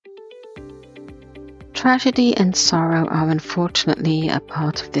Tragedy and sorrow are unfortunately a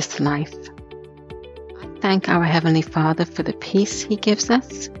part of this life. I thank our Heavenly Father for the peace He gives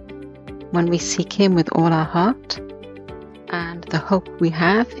us when we seek Him with all our heart, and the hope we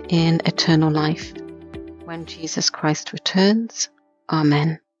have in eternal life when Jesus Christ returns.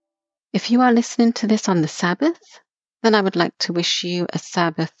 Amen. If you are listening to this on the Sabbath, then I would like to wish you a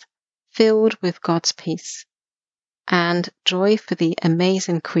Sabbath filled with God's peace and joy for the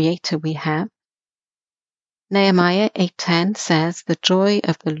amazing Creator we have. Nehemiah 8:10 says, "The joy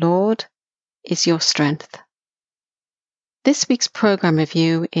of the Lord is your strength." This week's program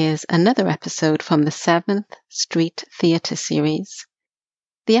review is another episode from the 7th Street Theatre series.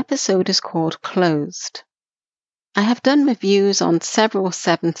 The episode is called Closed. I have done reviews on several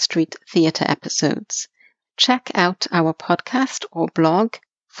 7th Street Theatre episodes. Check out our podcast or blog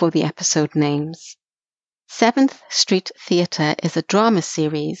for the episode names. 7th Street Theatre is a drama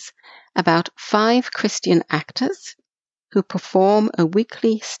series about 5 Christian actors who perform a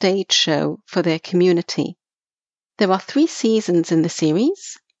weekly stage show for their community. There are 3 seasons in the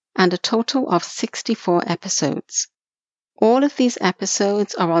series and a total of 64 episodes. All of these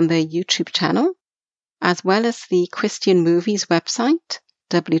episodes are on their YouTube channel, as well as the Christian Movies website,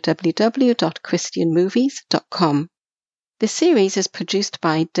 www.christianmovies.com. The series is produced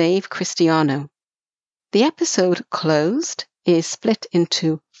by Dave Cristiano. The episode Closed is split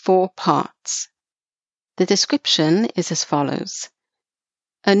into 4 parts. The description is as follows.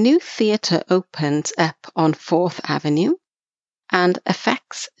 A new theatre opens up on 4th Avenue and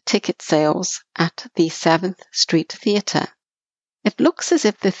affects ticket sales at the 7th Street Theatre. It looks as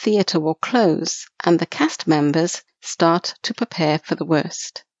if the theatre will close and the cast members start to prepare for the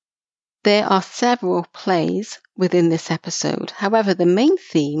worst. There are several plays within this episode. However, the main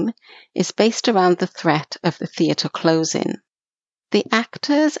theme is based around the threat of the theatre closing. The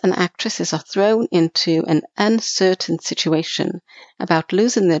actors and actresses are thrown into an uncertain situation about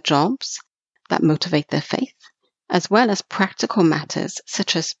losing their jobs that motivate their faith, as well as practical matters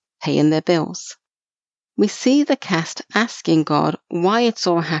such as paying their bills. We see the cast asking God why it's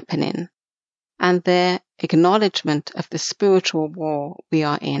all happening and their acknowledgement of the spiritual war we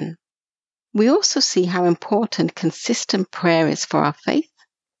are in. We also see how important consistent prayer is for our faith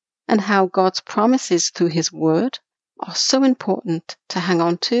and how God's promises through His Word are so important to hang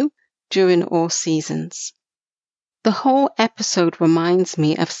on to during all seasons. The whole episode reminds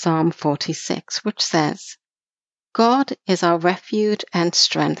me of Psalm 46, which says, "God is our refuge and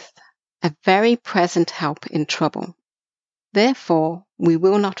strength, a very present help in trouble. Therefore we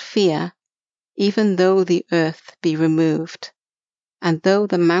will not fear, even though the earth be removed, and though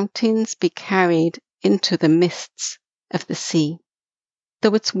the mountains be carried into the mists of the sea,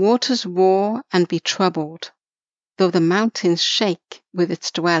 though its waters roar and be troubled, though the mountains shake with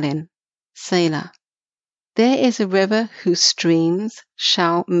its dwelling. Selah. There is a river whose streams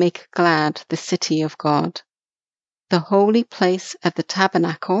shall make glad the city of God, the holy place of the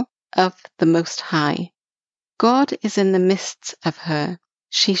tabernacle of the Most High. God is in the midst of her,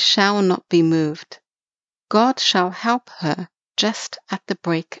 she shall not be moved. God shall help her just at the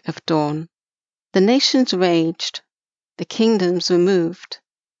break of dawn. The nations raged, the kingdoms were moved.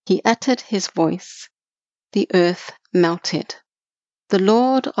 He uttered his voice. The earth melted. The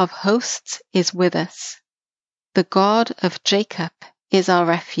Lord of hosts is with us. The God of Jacob is our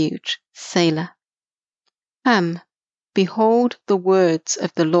refuge. Selah. Come, behold the words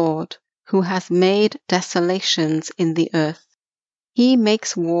of the Lord, who has made desolations in the earth. He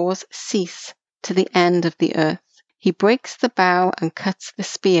makes wars cease to the end of the earth. He breaks the bow and cuts the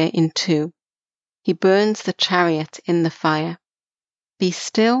spear in 2. He burns the chariot in the fire. Be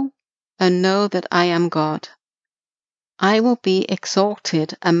still and know that I am God. I will be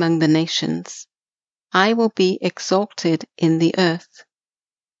exalted among the nations. I will be exalted in the earth.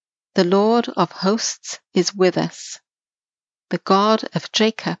 The Lord of hosts is with us. The God of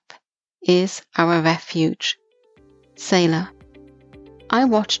Jacob is our refuge. Selah. I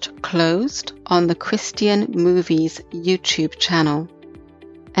watched Closed on the Christian Movies YouTube channel.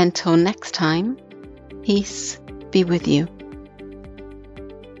 Until next time, peace be with you.